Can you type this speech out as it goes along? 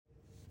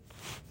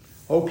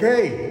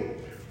Okay,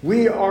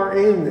 we are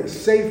in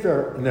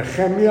Sefer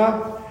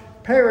Nechemiah,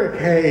 Perek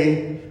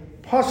Hey,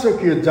 Pasuk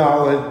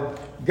Yudaled,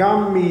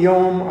 Gam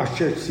Miyom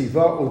Asher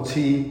Tziva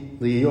Oti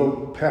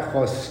Liot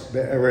Pechos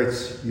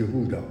Be'eretz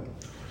Yehuda.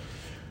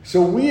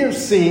 So we have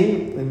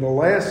seen in the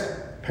last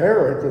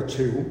Perek or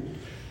two,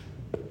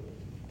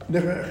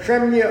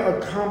 Nechemiah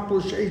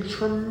accomplished a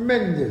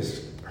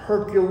tremendous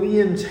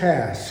Herculean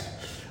task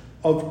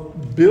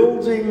of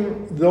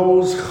building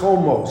those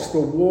chomos, the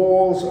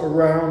walls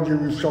around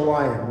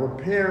Jerusalem,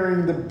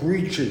 repairing the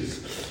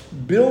breaches,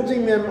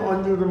 building them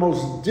under the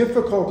most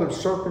difficult of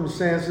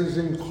circumstances,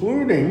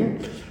 including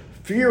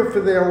fear for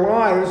their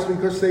lives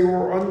because they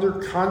were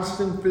under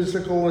constant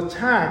physical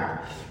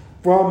attack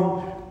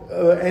from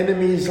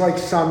enemies like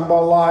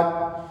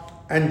Sanballat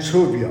and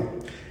Tuvia.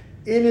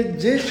 In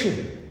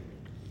addition,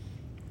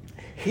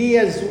 he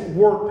has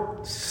worked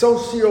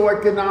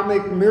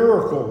socioeconomic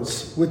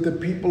miracles with the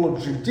people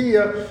of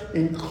Judea,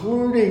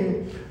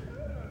 including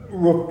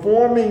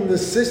reforming the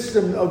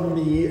system of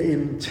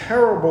in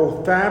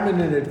terrible famine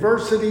and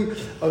adversity,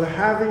 of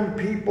having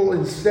people,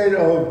 instead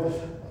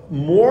of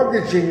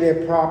mortgaging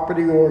their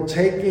property or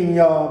taking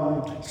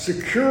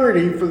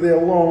security for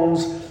their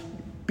loans,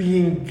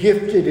 being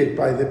gifted it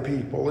by the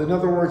people. In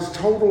other words,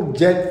 total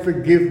debt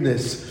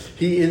forgiveness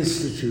he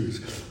institutes.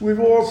 We've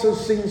also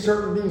seen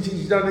certain things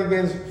he's done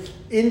against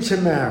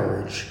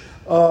intermarriage,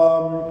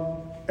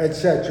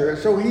 etc.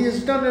 So he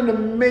has done an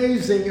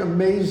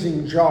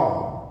amazing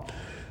job.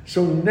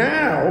 So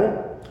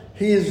now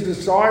he has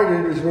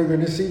decided, as we're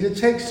going to see, to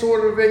take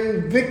sort of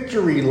a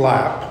victory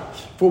lap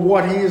for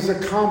what he has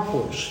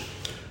accomplished,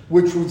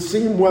 which would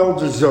seem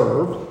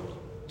well-deserved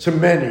to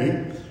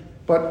many.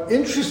 But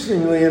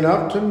interestingly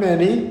enough, to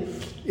many,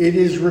 it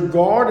is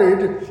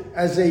regarded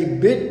as a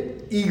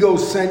bit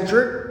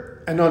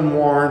egocentric and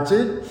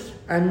unwarranted.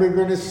 And we're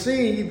going to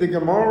see the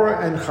Gemara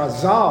and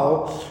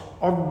Chazal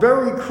are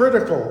very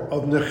critical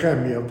of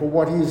Nechemiah for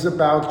what he's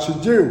about to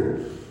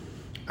do.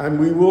 And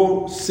we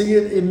will see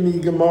it in the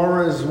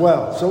Gemara as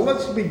well. So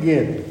let's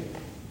begin.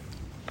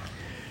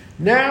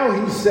 Now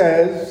he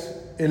says,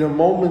 in a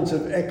moment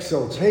of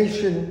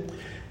exaltation,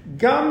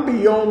 Gam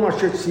biyom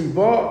asher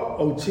tziva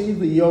oti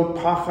liot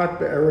pachat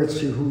be'eretz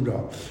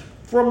Yehuda.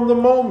 From the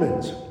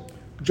moment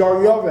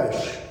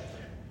Daryavesh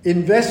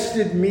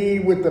invested me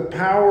with the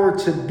power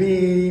to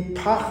be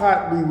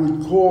pachat, we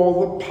would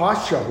call the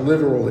pasha,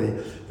 literally,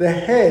 the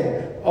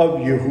head of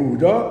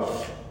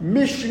Yehuda,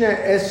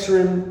 Mishneh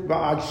Esrim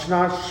va'ad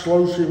shnat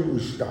shloshim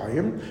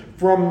u'shtayim,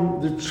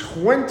 from the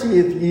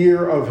 20th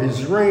year of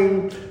his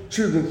reign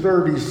to the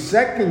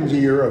 32nd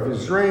year of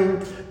his reign,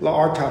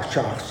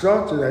 la'artashachsa,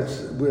 so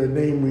that's the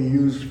name we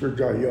used for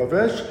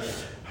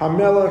Daryavesh,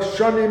 Hamelach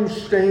Shanim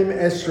Shteim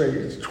Esrei,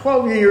 it's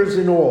 12 years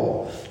in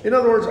all. In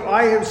other words,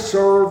 I have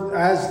served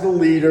as the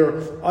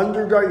leader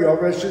under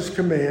Daryavesh's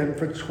command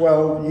for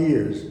 12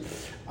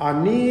 years.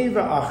 Ani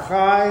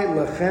v'achai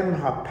lechem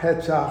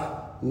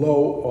hapetach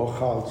lo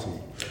ochalti.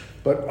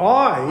 But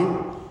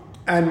I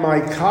and my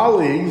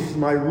colleagues,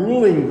 my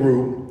ruling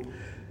group,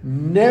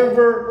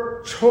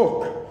 never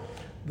took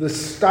the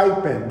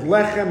stipend,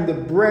 lechem, the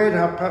bread,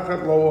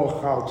 hapechat lo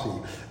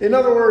ochalti. In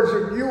other words,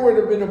 if you would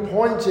have been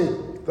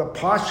appointed the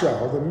pasha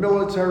or the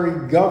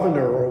military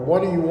governor, or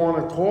what do you want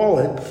to call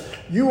it,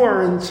 you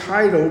are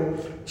entitled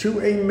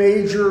to a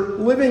major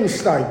living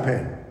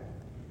stipend.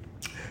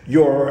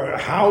 Your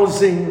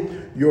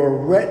housing,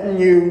 your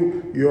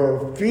retinue,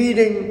 your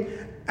feeding,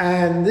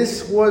 and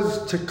this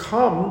was to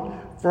come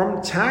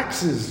from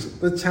taxes,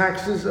 the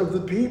taxes of the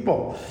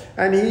people.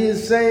 And he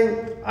is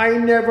saying, I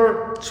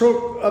never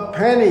took a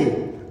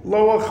penny,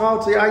 lo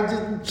achalti, I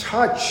didn't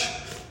touch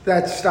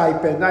that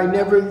stipend. I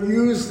never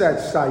used that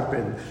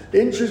stipend.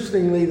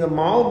 Interestingly, the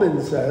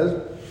Malbim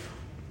says,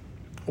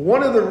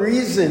 one of the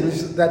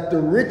reasons that the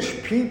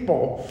rich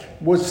people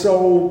were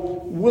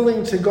so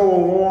willing to go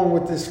along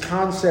with this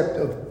concept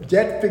of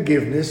debt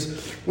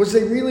forgiveness was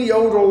they really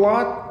owed a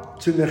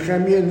lot to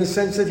Nechemiah, in the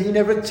sense that he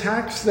never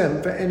taxed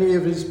them for any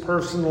of his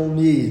personal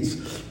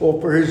needs or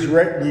for his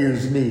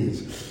retinue's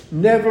needs.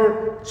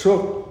 Never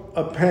took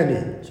a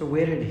penny. So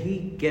where did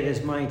he get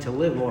his money to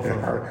live off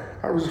of?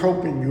 I was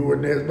hoping you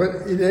wouldn't ask,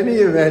 but in any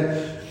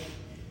event,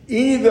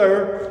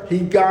 either he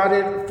got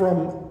it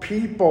from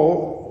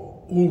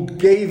people who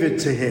gave it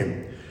to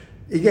him.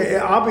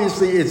 Again,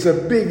 obviously, it's a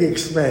big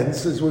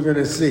expense, as we're going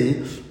to see.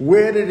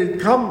 Where did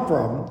it come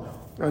from?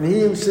 And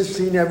he insists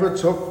he never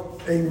took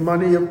a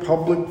money of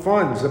public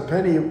funds, a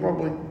penny of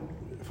public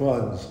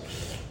funds.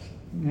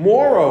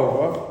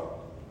 Moreover,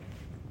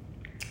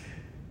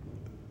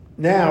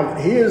 now,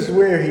 here's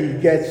where he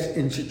gets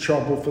into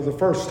trouble for the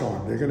first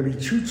time. There are going to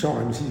be two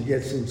times he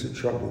gets into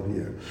trouble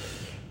here.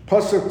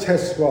 Pasuk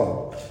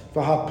Tesvav,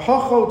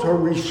 v'hapachot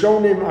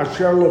harishonim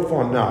asher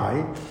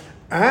lefonai,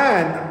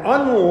 and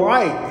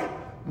unlike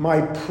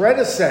my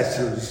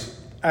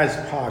predecessors as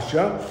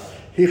pasha,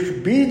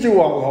 hichbidu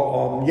al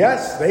ha'am,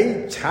 yes,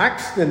 they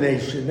taxed the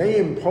nation, they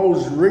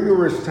imposed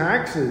rigorous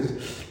taxes.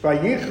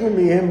 Vayichu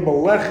mihem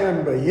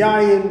belechem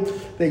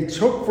beyayin, they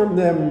took from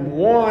them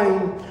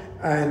wine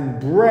and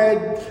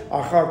bread.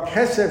 Achar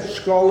kesef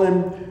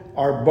shkolim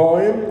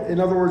arboim. In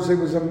other words, there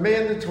was a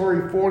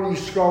mandatory 40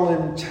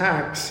 shkolim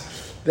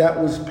tax that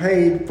was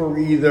paid for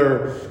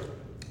either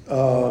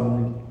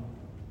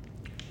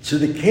to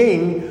the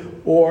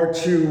king or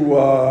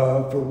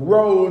for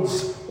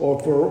roads or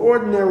for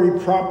ordinary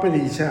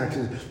property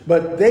taxes.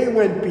 But they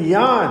went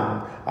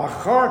beyond.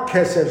 Achar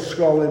kesef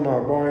shkolim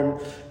arboim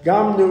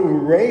gam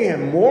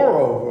nu'ureihem.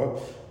 Moreover,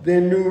 their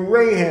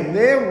nu'ureihem,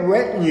 their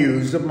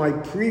retinues of my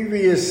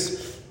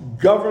previous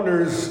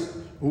governors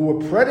who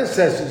were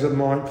predecessors of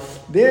mine,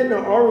 their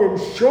na'arim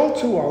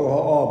shotu al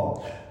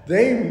ha'am.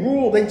 They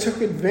ruled, they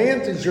took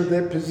advantage of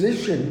their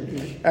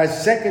position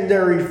as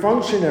secondary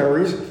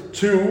functionaries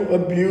to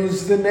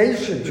abuse the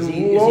nation, to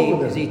rule over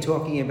them. Is he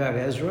talking about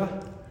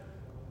Ezra?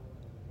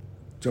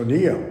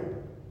 Daniel.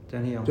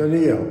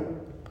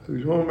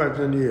 He's talking about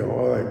Daniel,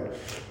 all right.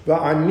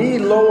 Va'ani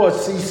lo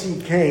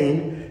asisi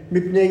kain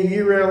mipnei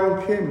yireh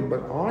Elokim.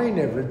 But I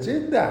never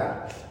did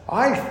that.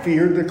 I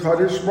feared the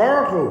Kadosh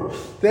Baruch Hu.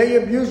 They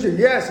abused it.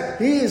 Yes,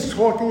 he is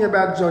talking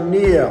about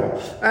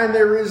Daniel, and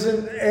there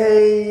isn't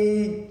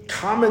a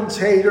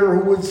commentator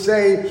who would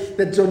say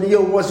that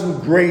Daniel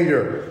wasn't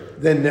greater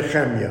than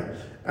Nechemiah.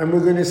 And we're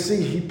going to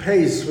see he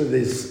pays for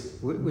this.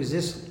 Was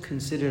this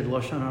considered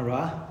Lashon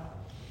Hara?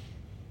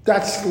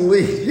 That's the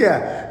least,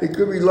 yeah. It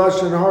could be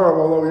Lashon Hara,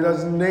 although he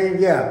doesn't name,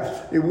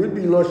 it would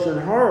be Lashon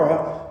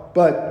Hara,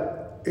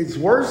 but it's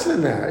worse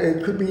than that.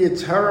 It could be a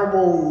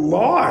terrible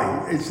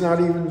lie. It's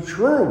not even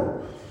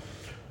true.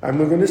 And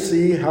we're going to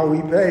see how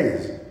he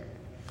pays.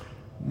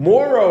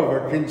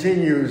 Moreover,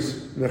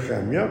 continues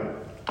Nechemiah,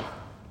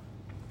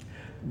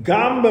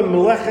 Gam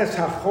b'meleches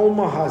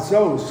hachoma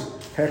hazos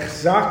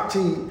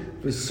hechzakti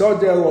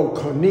v'sodeh lo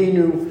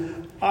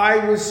koninu.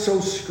 I was so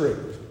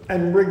strict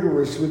and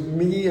rigorous with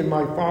me and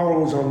my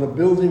followers on the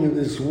building of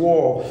this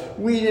wall.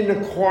 We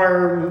didn't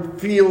acquire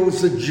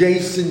fields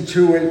adjacent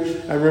to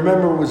it. And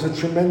remember, it was a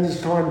tremendous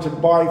time to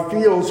buy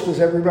fields because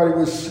everybody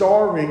was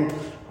starving.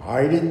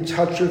 I didn't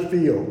touch a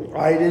field.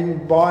 I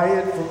didn't buy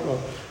it from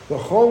the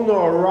Cholna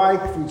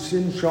Araik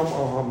Futsin Sham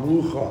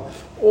Ahamlucha.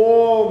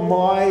 All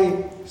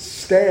my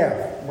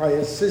staff, my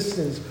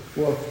assistants,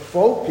 were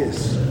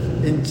focused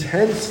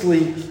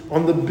intensely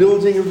on the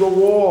building of the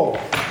wall.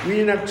 We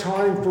didn't have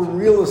time for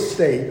real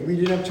estate. We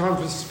didn't have time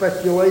for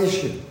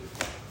speculation.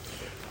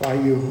 By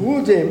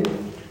Yehudim,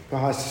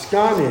 by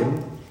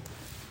Haskanim,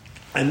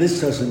 and this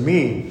doesn't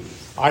mean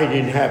I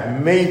didn't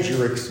have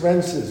major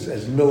expenses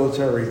as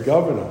military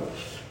governor.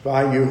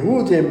 By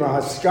Yehudim, by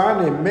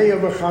Haskanim, Me'ah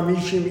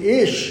v'chamishim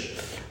ish.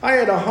 I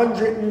had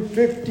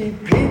 150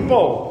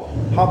 people.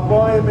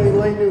 Habayim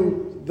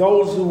Elenu,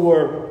 those who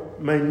were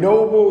my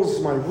nobles,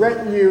 my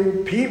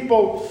retinue,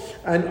 people,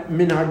 and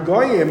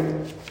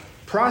minhagoyim,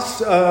 proselytes,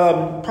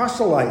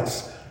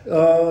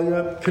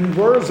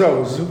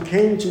 conversos who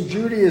came to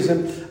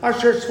Judaism.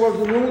 Asher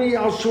tzvagununi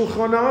al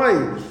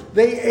shulchanai.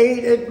 They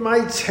ate at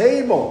my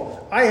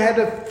table. I had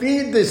to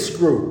feed this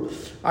group.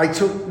 I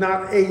took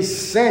not a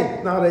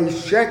cent, not a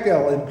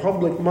shekel in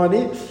public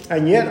money,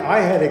 and yet I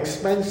had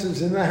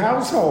expenses in the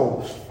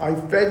household. I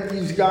fed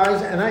these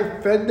guys, and I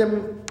fed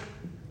them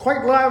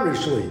quite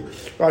lavishly.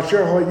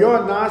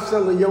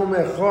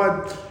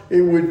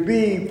 It would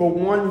be for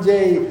one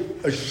day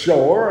a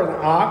shor, an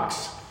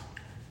ox,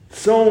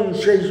 son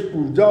sheish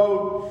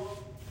brudot,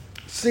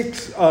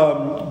 6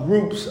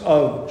 groups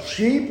of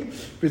sheep,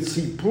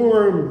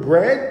 v'tzipurim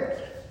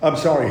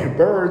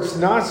birds,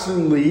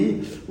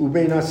 nasuli,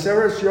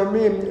 ubeinaseres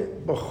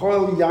yomim,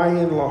 b'chol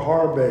yayin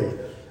laharbe.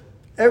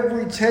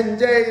 Every 10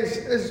 days,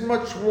 as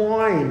much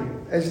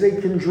wine as they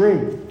can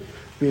drink.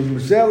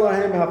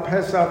 V'imzelahem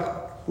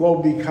ha-pesach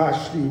lo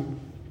bikashti.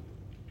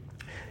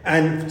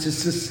 And to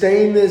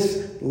sustain this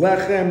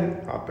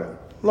lechem,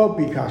 lo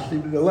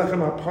bikashti, the lechem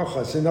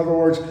ha-pachas. In other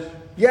words,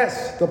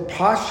 yes, the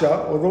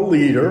pasha, or the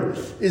leader,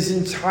 is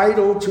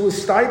entitled to a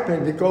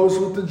stipend that goes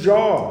with the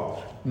job.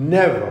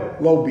 Never,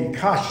 lo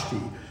bikashti.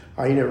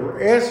 I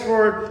never asked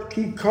for it,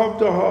 ki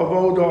kovda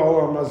ha'avoda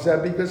ala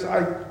mazeh, because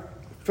I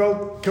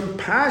felt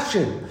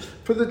compassion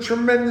for the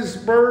tremendous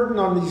burden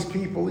on these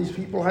people. These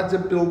people had to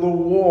build a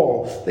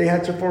wall. They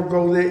had to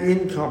forego their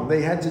income.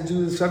 They had to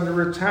do this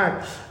under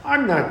attack.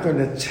 I'm not going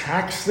to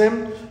tax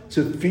them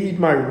to feed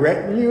my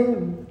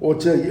retinue or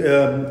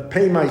to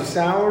pay my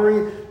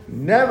salary.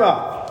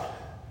 Never.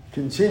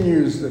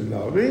 Continues the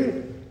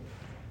Navi.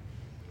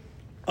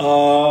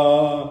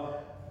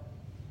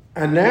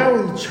 And now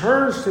he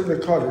turns to the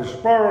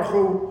Kadosh Baruch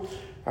Hu,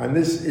 and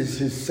this is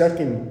his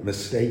second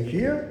mistake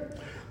here.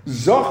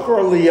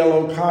 Zachar li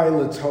Elokai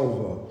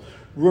l'tova.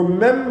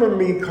 Remember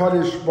me,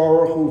 Kadosh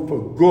Baruch Hu,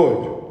 for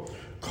good.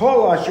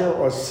 Kol asher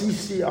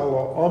asisi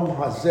ala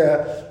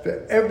hazeh,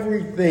 for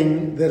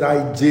everything that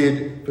I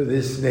did for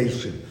this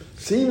nation.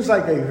 Seems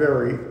like a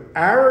very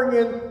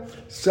arrogant,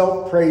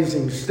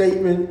 self-praising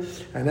statement,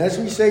 and as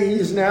we say, he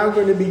is now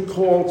going to be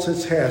called to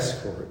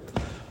task for it.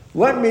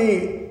 Let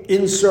me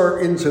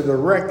insert into the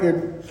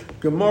record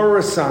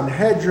Gemara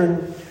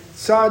Sanhedrin,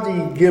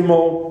 Tzadi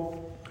Gimel,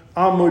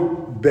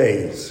 Amud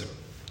Beis.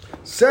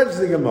 Says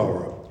the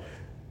Gemara,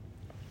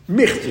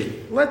 Michti.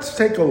 Let's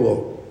take a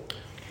look.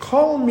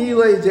 Kol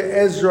Mile de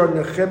Ezra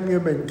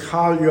Nechemiah ben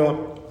Kalya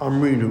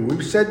Amrinu.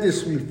 We've said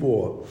this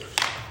before.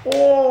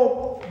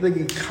 All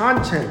the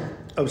content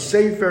of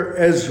Sefer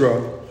Ezra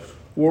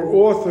were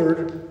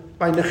authored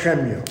by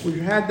Nechemiah.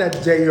 We've had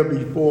that data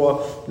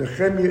before.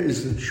 Nechemiah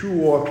is the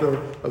true author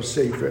of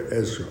Sefer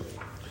Ezra.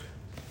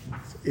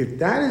 If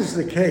that is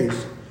the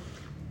case,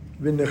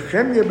 the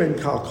Nechemiah ben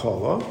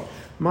Kalkala,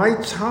 my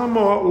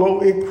Tama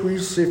lo ikri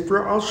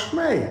Sifra al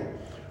Shmei.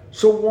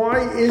 So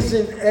why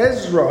isn't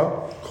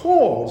Ezra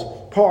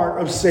called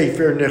part of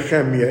Sefer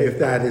Nechemiah if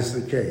that is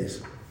the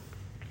case?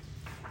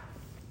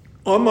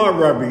 Amar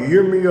Rabbi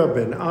Yirmiyah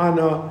ben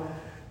Ana,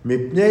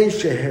 mipnei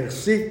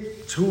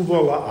shehechzik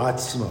tuva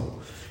la'atzmo.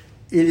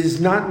 It is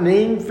not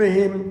named for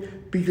him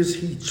because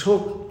he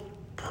took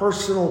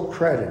personal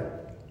credit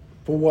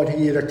for what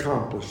he had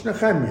accomplished.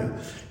 Nechemiah,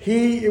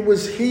 it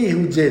was he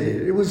who did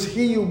it. It was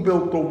he who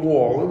built the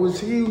wall. It was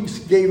he who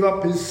gave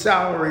up his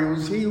salary. It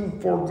was he who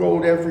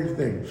forgoed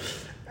everything.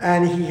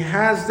 And he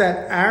has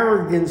that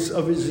arrogance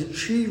of his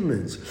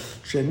achievements.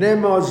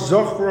 Shenema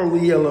zochra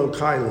li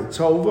Elokai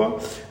l'tova.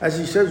 As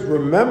he says,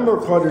 remember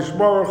Kadosh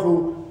Baruch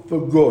Hu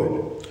for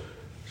good.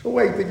 So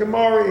wait, the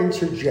Gemara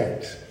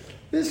interjects.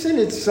 This in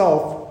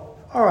itself,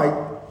 all right,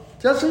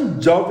 doesn't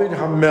David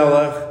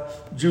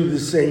HaMelech do the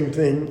same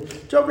thing?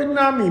 David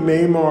Nami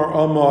Meimar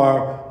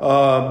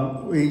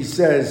Amar, he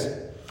says,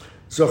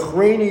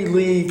 Zachreni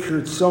li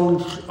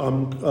kirtzon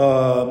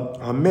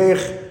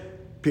amech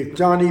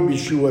piktani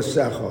b'shua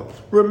secha.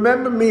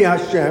 Remember me,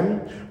 Hashem,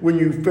 when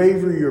you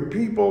favor your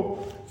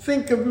people.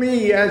 Think of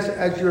me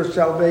as your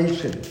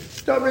salvation.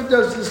 David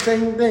does the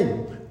same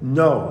thing.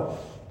 No,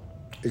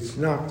 it's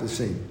not the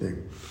same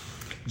thing.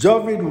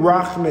 David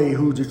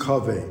Rachmehu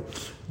Dekave.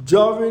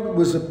 David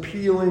was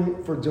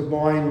appealing for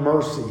divine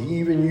mercy. He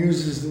even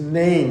uses the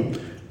name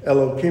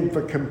Elohim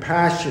for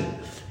compassion.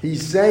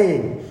 He's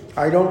saying,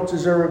 I don't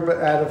deserve it,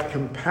 but out of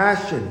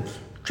compassion,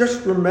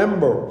 just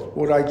remember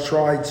what I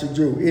tried to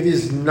do. It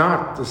is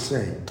not the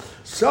same.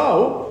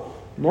 So,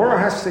 Nora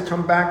has to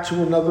come back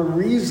to another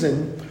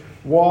reason.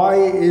 Why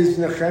is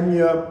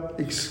Nechemiah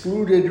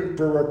excluded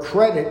for a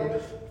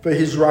credit for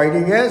his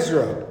writing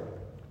Ezra?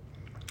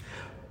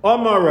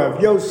 Amar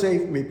Rav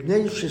Yosef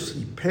mipnei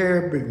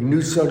shesiper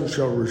b'gnusan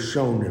shel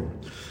rishonim.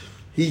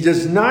 He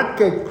does not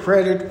get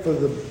credit for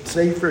the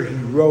sefer he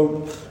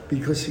wrote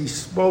because he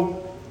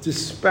spoke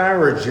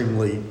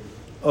disparagingly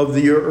of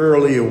the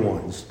earlier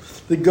ones,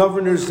 the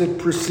governors that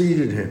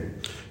preceded him.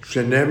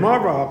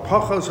 Shenemar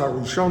ha'pachas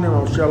harishonim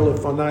al shel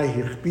lefanai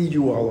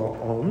hichpidu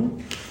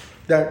ala'on.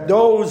 That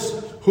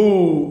those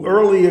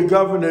earlier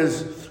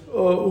governors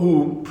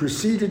who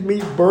preceded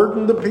me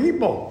burdened the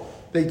people.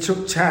 They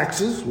took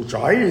taxes, which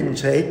I didn't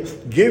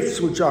take, gifts,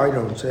 which I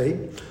don't take.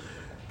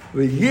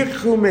 And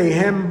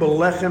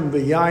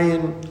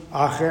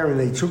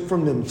they took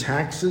from them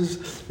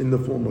taxes in the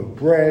form of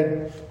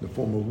bread, in the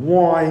form of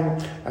wine.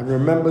 And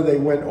remember, they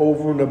went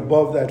over and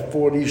above that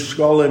 40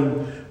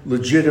 shekalim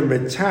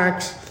legitimate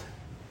tax.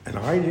 And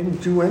I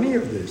didn't do any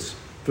of this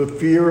for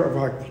fear of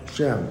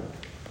Hashem.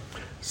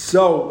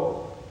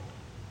 So,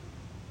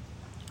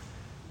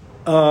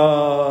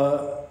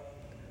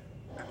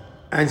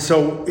 and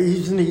so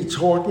isn't he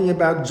talking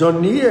about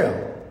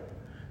Daniel?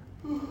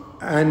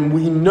 And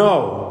we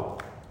know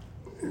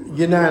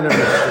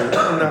unanimously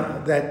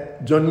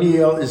that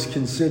Daniel is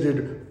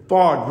considered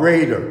far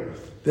greater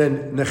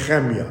than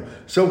Nechemiah.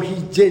 So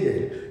he did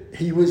it.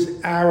 He was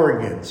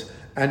arrogant.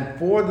 And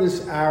for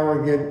this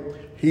arrogance,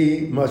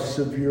 he must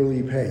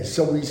severely pay.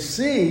 So we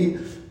see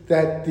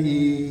that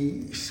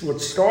what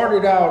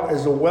started out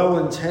as a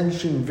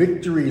well-intentioned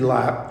victory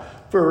lap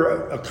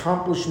for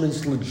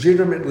accomplishments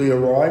legitimately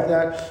arrived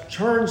at,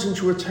 turns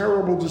into a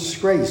terrible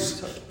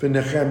disgrace for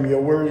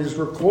Nechemiah, where it is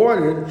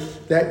recorded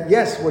that,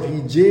 yes, what he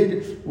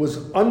did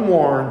was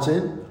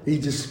unwarranted. He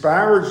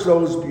disparaged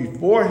those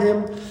before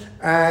him,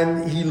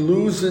 and he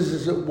loses,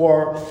 as it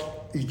were,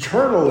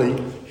 eternally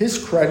his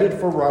credit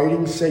for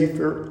writing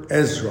Sefer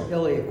Ezra.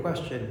 Billy, a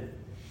question.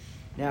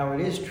 Now,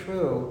 it is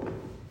true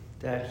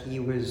that he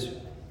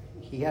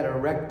had to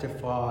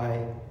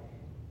rectify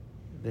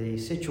the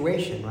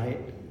situation, right?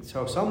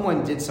 So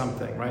someone did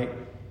something, right?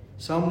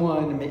 The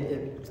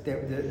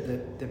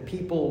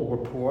people were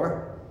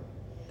poor,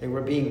 they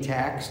were being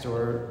taxed,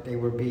 or they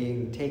were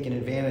being taken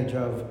advantage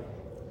of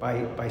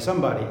by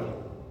somebody.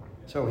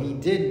 So he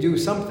did do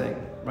something,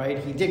 right?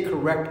 He did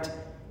correct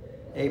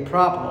a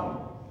problem,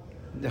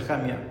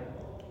 Nechemiah.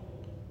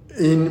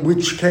 In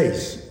which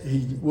case?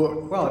 He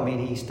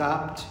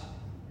stopped,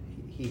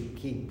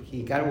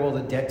 he got all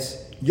the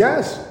debts.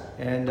 Yes.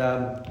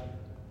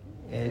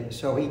 And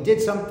so he did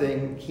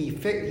something. He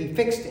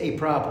fixed a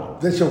problem.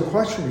 There's no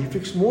question. He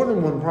fixed more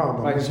than one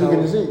problem. Right, as we're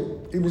going to see,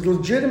 it was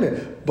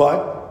legitimate.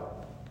 But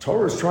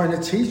Torah is trying to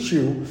teach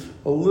you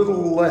a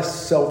little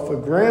less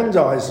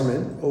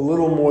self-aggrandizement, a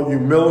little more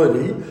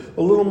humility,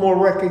 a little more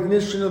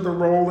recognition of the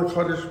role that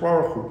Kadosh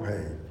Baruch Hu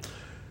played.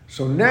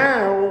 So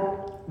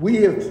now we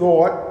have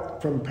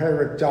thought from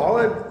Perek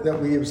Dalet that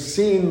we have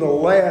seen the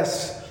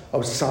last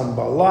of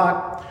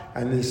Sanballat.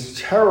 and this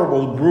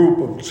terrible group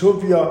of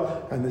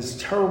Tuvia and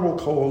this terrible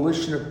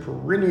coalition of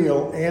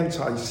perennial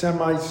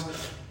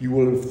anti-Semites. You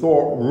will have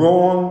thought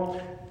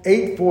wrong.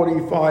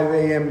 8:45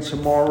 a.m.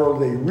 tomorrow,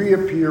 they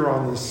reappear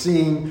on the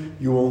scene.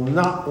 You will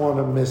not want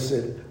to miss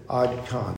it. Ad Kan.